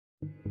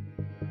Good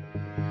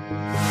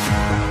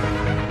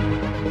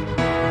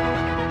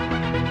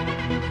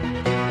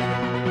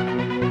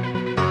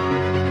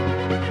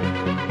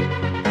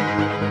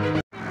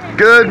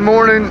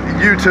morning,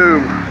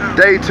 YouTube.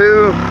 Day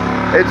 2.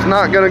 It's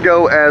not gonna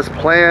go as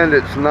planned.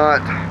 It's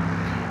not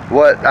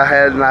what I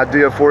had an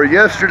idea for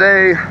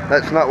yesterday.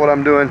 That's not what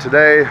I'm doing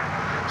today.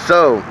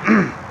 So,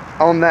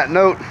 on that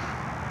note,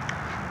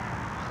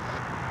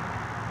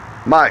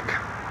 Mike,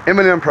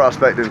 M&M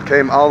Prospecting,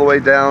 came all the way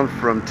down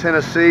from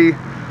Tennessee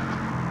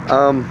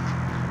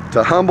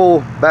to humble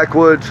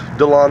backwoods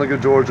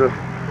Dahlonega, Georgia,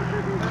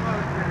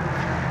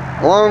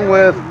 along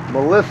with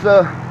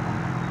Melissa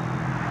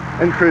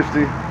and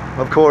Christy,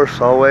 of course,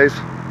 always.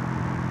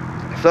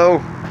 So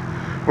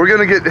we're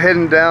gonna get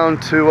heading down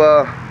to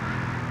a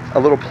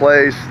little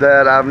place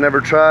that I've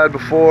never tried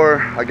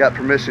before. I got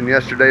permission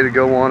yesterday to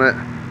go on it.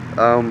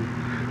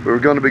 We were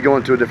going to be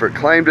going to a different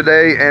claim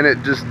today, and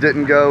it just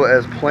didn't go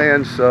as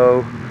planned.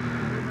 So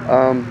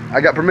I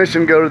got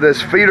permission to go to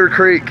this feeder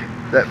creek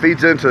that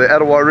feeds into the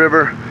Etowah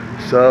River.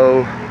 So,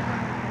 all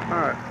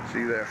right, see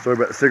you there. Sorry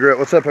about the cigarette.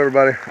 What's up,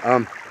 everybody?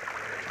 I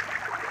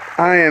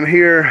am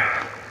here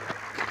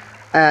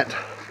at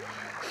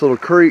this little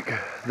creek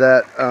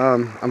that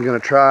I'm gonna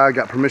try. I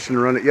got permission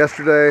to run it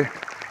yesterday.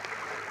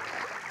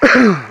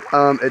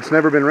 It's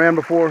never been ran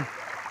before.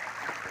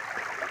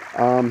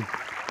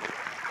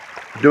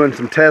 Doing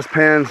some test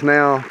pans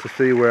now to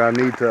see where I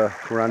need to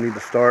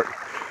start.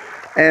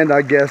 And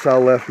I guess I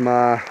left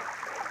my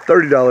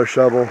 $30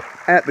 shovel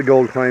at the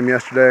gold claim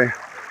yesterday,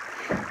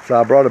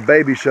 so I brought a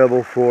baby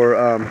shovel for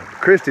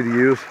Christy to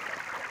use.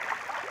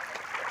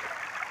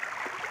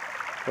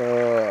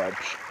 There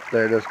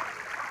it is.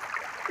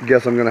 I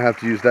guess I'm gonna have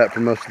to use that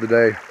for most of the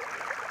day,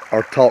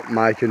 or talk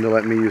Mike into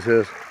letting me use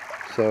his.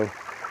 So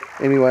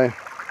anyway,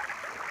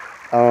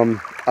 I'll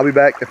be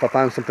back if I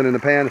find something in the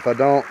pan. If I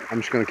don't, I'm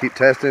just gonna keep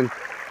testing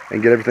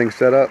and get everything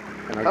set up.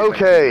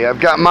 Okay, I've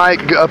got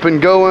Mike up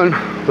and going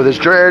with his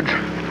dredge.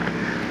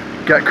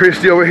 Got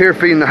Christy over here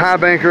feeding the high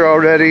banker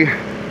already.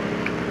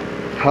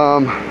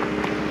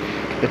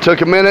 It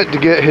took a minute to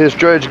get his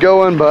dredge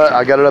going, but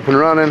I got it up and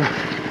running.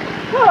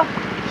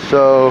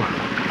 So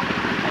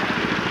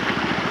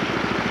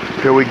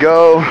here we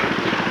go.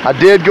 I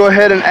did go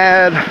ahead and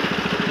add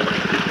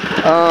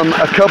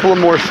a couple of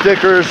more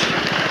stickers.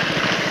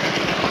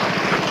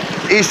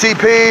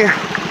 ECP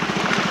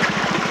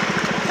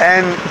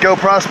and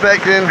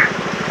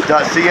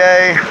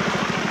goprospecting.ca.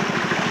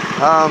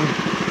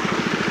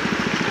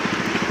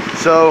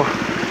 So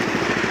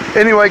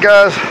anyway,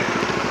 guys,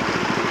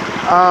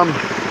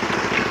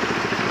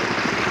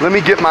 let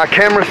me get my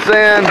camera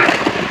stand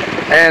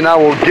and I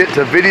will get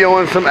to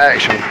videoing some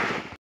action.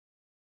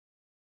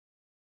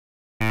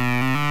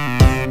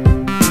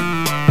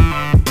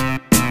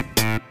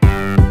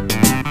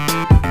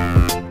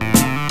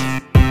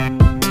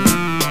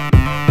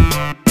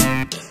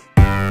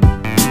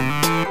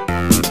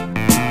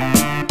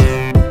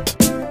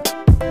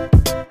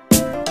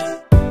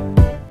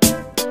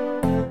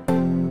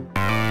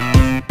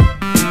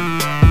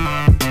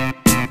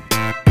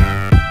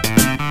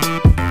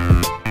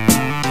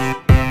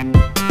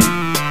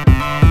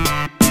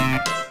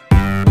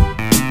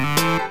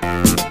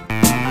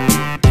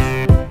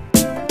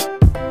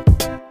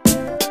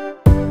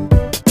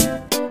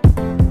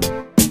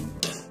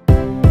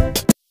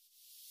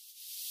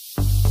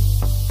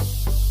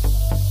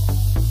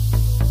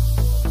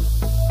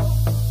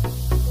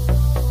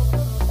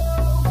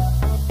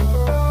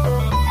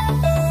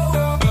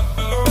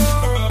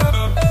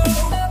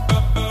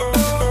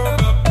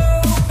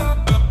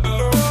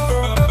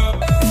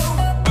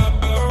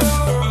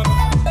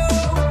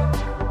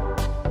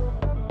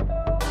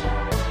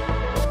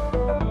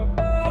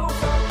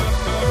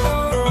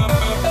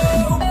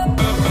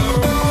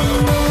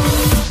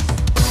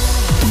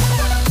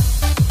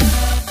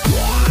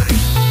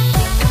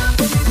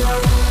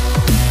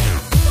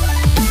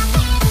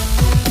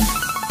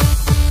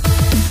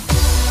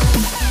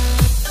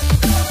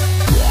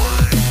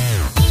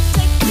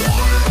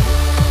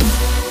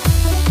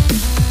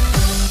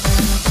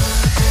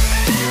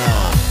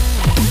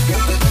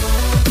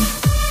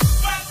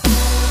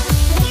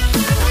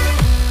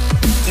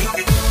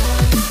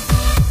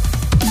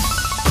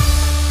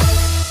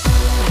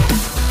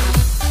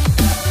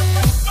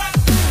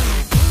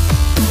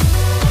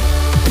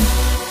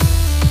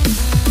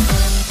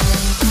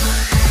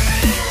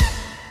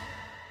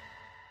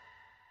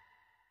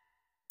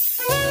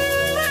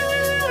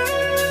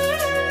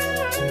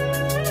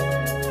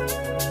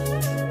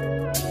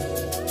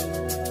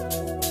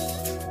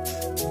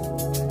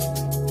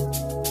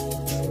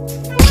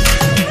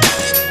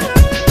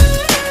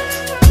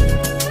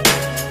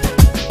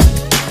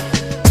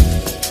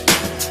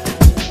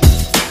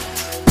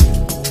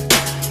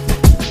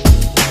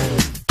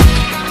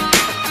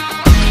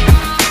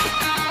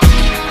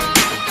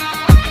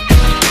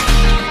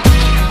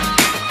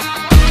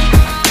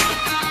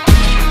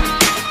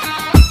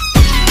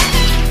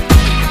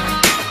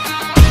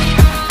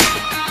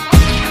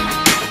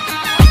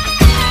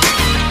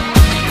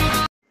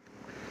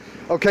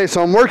 Okay,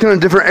 so I'm working in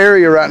a different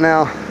area right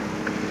now.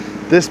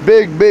 This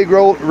big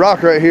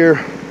rock right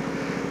here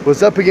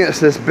was up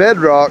against this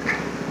bedrock,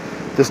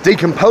 this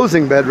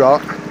decomposing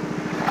bedrock,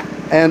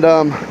 and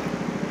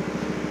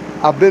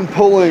I've been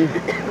pulling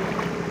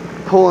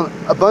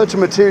a bunch of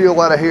material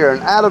out of here,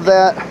 and out of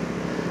that,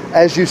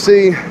 as you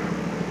see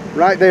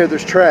right there,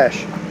 there's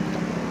trash.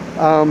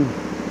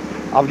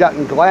 I've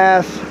gotten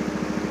glass,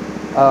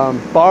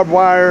 barbed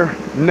wire,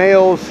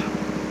 nails.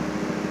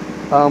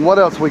 What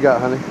else we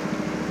got, honey?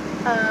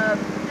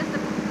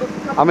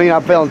 I mean, I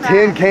found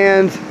tin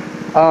cans.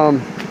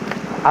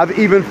 I've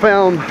even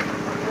found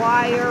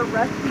wire,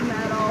 rusty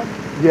metal.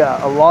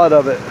 Yeah, a lot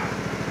of it.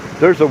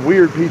 There's a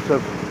weird piece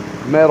of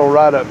metal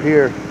right up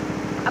here.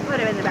 I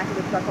put it in the back of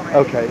the truck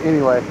already. Okay,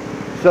 anyway,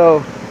 so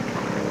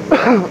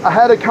I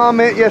had a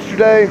comment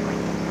yesterday.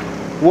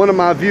 One of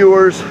my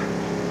viewers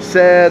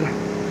said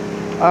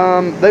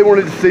they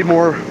wanted to see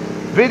more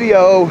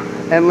video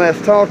and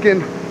less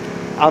talking.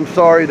 I'm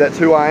sorry, that's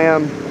who I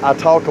am. I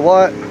talk a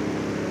lot.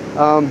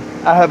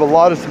 I have a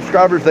lot of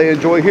subscribers. They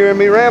enjoy hearing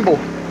me ramble.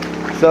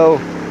 So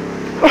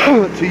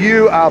to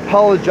you, I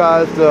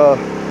apologize to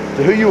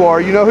who you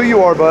are. You know who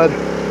you are, bud.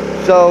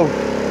 So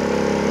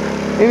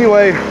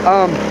anyway,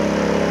 I'm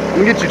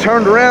gonna get you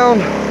turned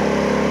around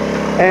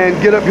and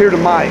get up here to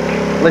Mike.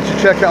 Let you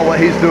check out what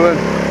he's doing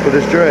with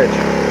his dredge.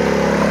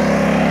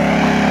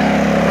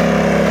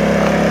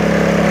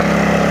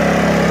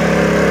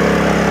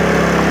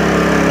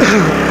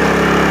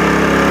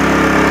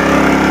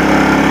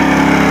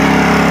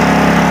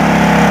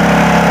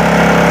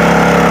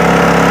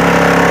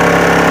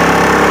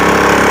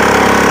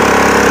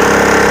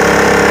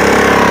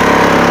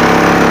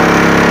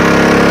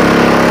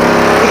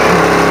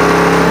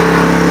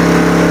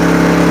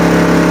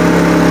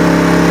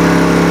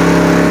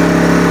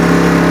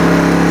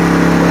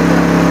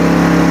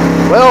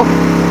 Well,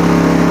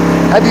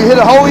 have you hit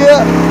a hole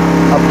yet?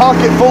 A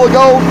pocket full of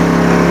gold?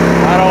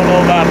 I don't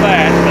know about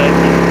that, but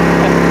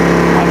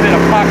I've hit a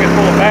pocket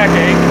full of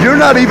backache. You're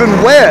not even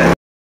wet.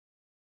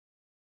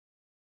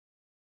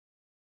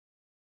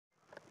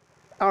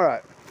 All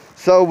right,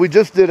 so we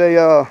just did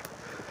a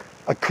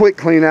quick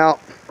clean out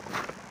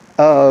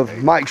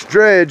of Mike's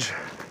dredge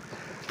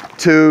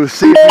to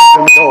see if he's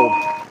in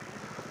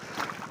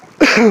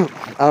the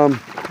gold.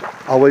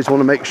 Always want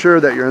to make sure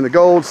that you're in the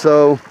gold,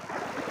 so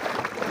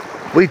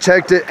we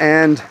checked it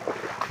and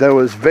there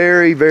was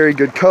very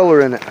good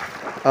color in it.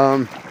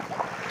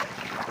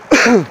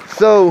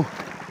 So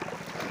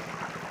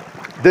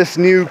this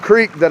new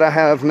creek that I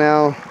have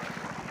now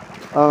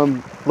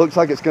looks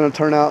like it's going to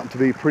turn out to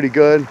be pretty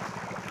good,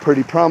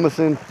 pretty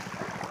promising,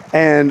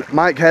 and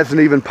Mike hasn't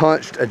even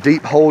punched a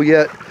deep hole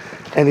yet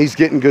and he's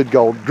getting good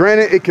gold.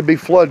 Granted, it could be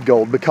flood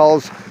gold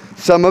because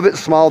some of it's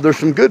small. There's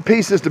some good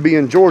pieces to be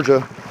in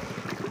Georgia,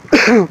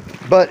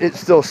 but it's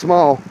still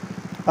small.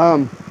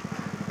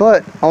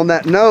 But on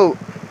that note,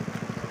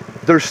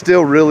 there's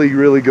still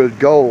really good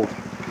gold.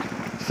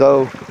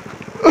 So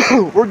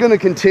we're gonna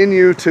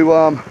continue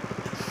to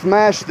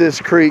smash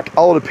this creek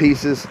all to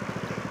pieces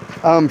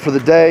for the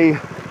day.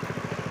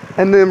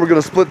 And then we're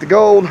gonna split the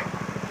gold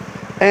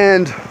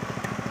and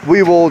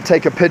we will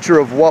take a picture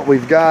of what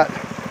we've got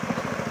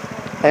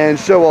and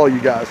show all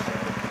you guys.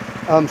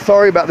 I'm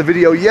sorry about the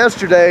video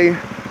yesterday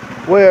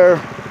where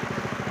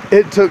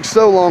it took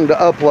so long to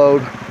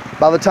upload.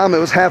 By the time it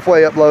was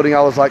halfway uploading,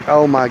 I was like,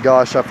 oh my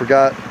gosh, I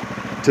forgot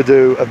to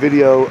do a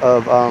video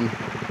of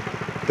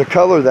the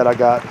color that I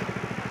got.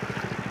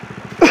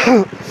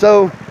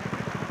 So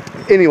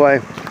anyway,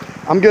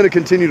 I'm gonna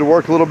continue to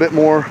work a little bit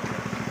more.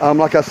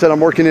 Like I said, I'm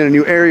working in a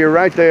new area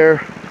right there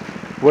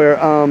where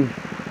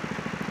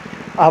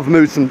I've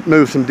moved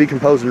some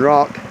decomposing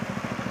rock.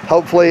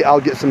 Hopefully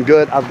I'll get some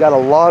good. I've got a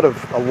lot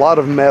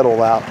of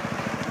metal out,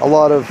 a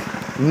lot of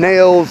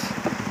nails,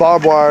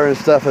 barbed wire and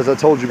stuff, as I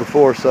told you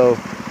before. So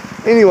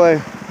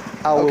anyway,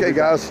 okay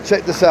guys,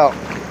 check this out.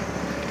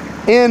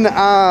 In the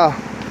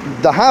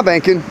high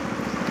banking,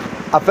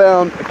 I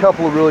found a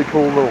couple of really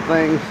cool little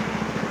things.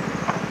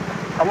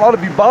 A lot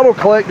of you bottle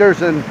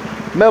collectors and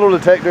metal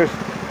detectors,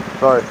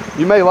 sorry,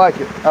 you may like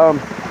it.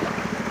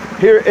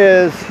 Here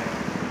is,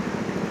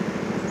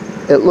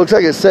 it looks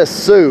like it says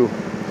Sue.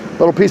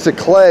 Little piece of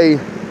clay.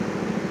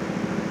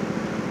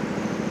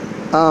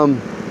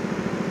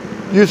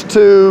 Used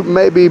to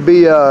maybe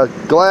be a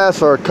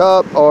glass or a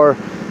cup or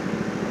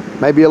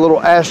maybe a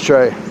little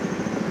ashtray.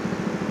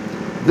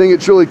 I think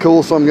it's really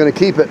cool, so I'm going to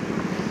keep it.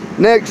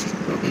 Next,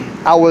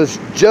 I was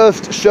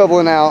just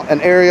shoveling out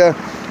an area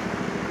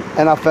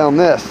and I found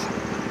this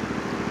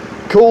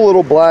cool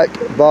little black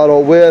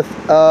bottle with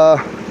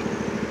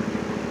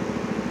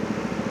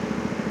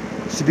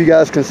see if you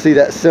guys can see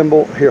that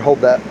symbol here. Hold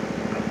that.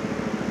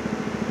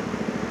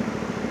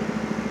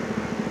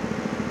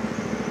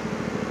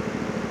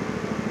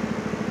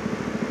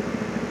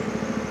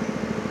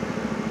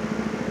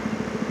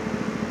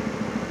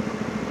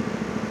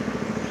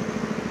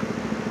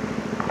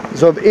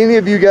 So if any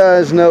of you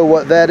guys know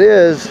what that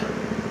is,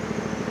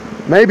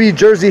 maybe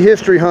Jersey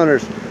history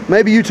hunters,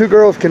 maybe you two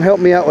girls can help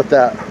me out with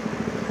that.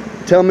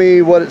 Tell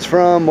me what it's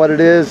from, what it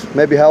is,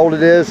 maybe how old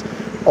it is.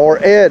 Or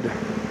Ed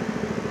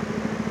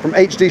from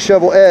HD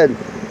Shovel Ed.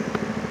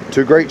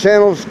 2 great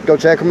channels. Go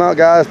check them out,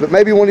 guys. But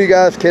maybe one of you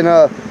guys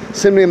can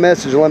send me a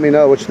message and let me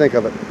know what you think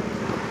of it.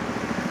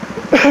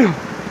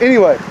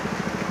 Anyway,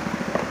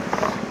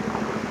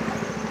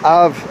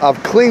 I've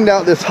cleaned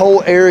out this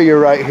whole area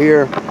right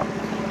here,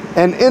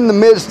 and in the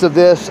midst of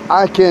this,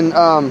 I can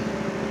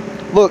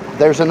look.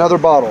 There's another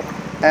bottle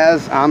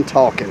as I'm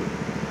talking.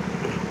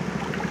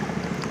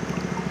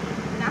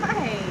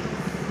 Nice.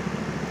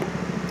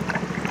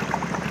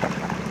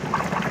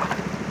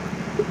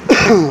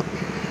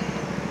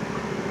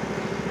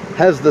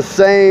 Has the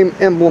same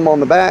emblem on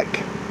the back.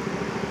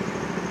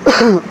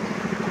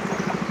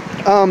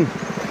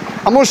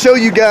 I'm going to show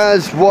you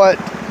guys what,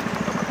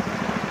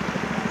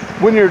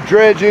 when you're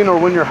dredging or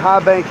when you're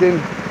high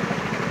banking,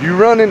 you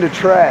run into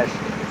trash.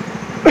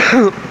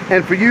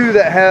 And for you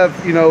that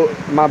have, you know,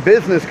 my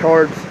business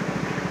cards,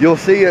 you'll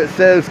see it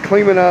says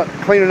cleaning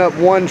up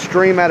one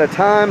stream at a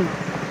time,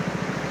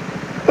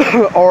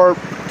 or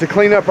to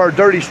clean up our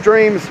dirty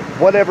streams,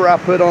 whatever I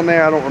put on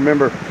there, I don't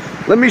remember.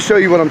 Let me show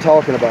you what I'm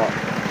talking about.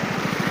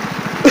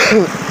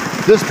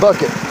 This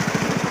bucket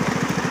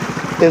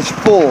is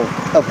full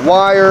of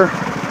wire,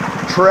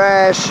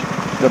 trash,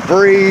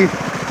 debris,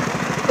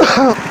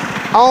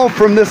 all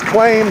from this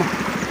claim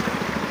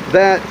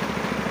that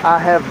I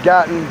have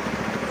gotten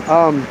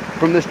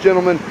from this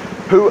gentleman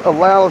who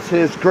allows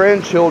his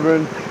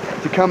grandchildren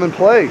to come and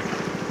play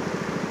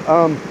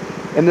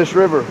in this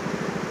river,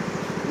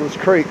 this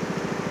creek.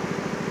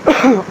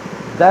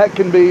 That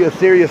can be a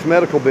serious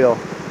medical bill.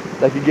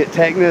 They could get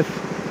tetanus.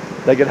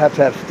 They could have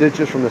to have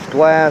stitches from this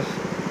glass.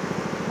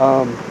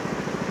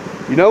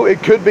 You know,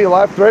 it could be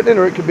life-threatening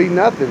or it could be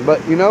nothing.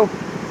 But, you know,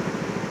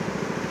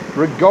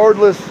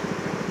 regardless,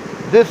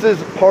 this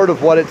is part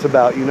of what it's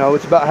about. You know,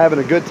 it's about having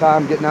a good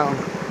time, getting out,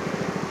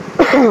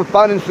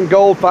 finding some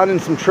gold, finding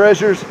some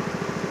treasures,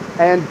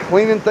 and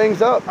cleaning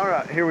things up. All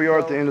right, here we are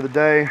at the end of the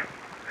day.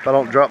 If I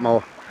don't drop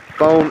my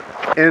phone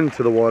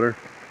into the water.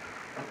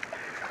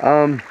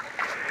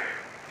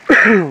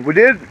 We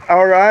did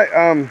all right.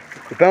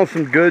 We found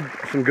some good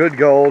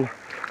gold,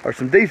 or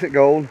some decent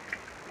gold.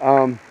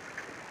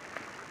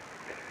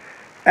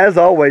 As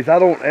always, I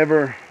don't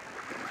ever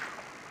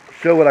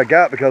show what I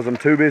got because I'm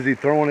too busy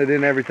throwing it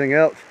in everything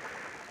else.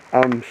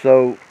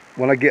 So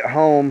when I get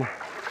home,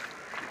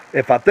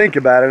 if I think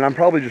about it, I'm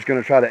probably just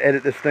going to try to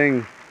edit this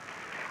thing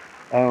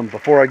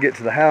before I get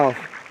to the house,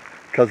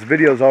 because the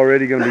video is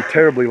already going to be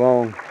terribly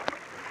long.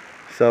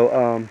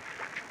 So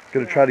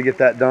going to try to get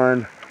that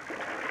done.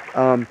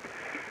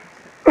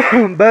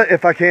 But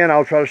if I can,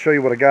 I'll try to show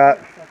you what I got.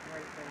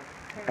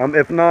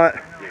 If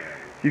not,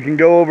 you can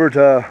go over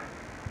to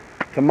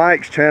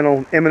Mike's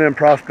channel, M&M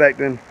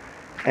Prospecting,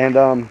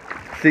 and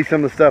see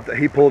some of the stuff that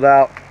he pulled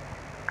out.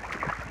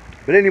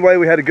 But anyway,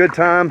 we had a good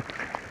time.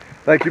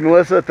 Thank you,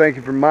 Melissa. Thank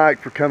you for Mike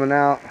for coming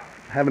out,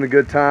 having a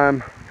good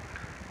time.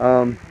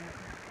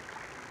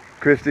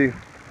 Christy.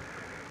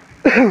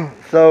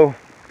 So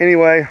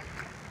anyway,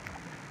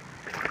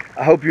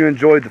 I hope you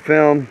enjoyed the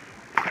film,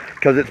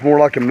 because it's more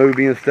like a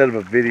movie instead of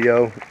a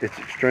video. It's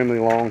extremely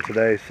long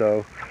today.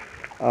 So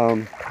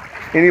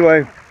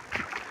anyway,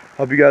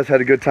 hope you guys had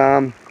a good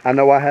time. I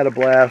know I had a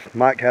blast.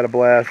 Mike had a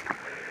blast.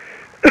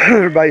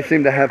 Everybody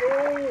seemed to have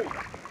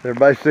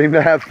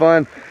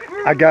fun.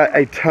 I got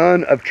a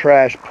ton of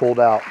trash pulled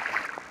out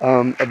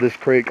of this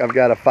creek. I've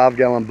got a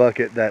 5-gallon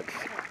bucket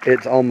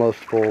it's almost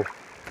full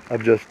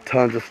of just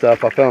tons of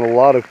stuff. I found a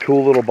lot of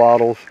cool little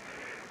bottles.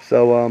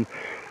 So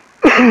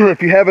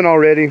if you haven't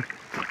already,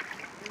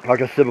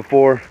 like I said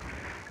before,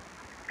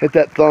 hit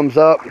that thumbs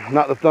up,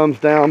 not the thumbs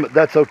down, but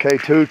that's okay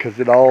too, because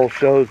it all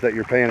shows that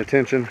you're paying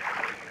attention.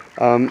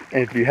 And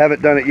if you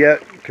haven't done it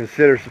yet,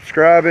 consider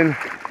subscribing.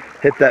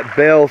 Hit that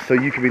bell so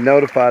you can be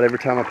notified every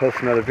time I post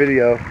another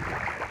video.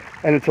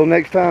 And until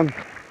next time,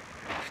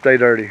 stay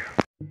dirty.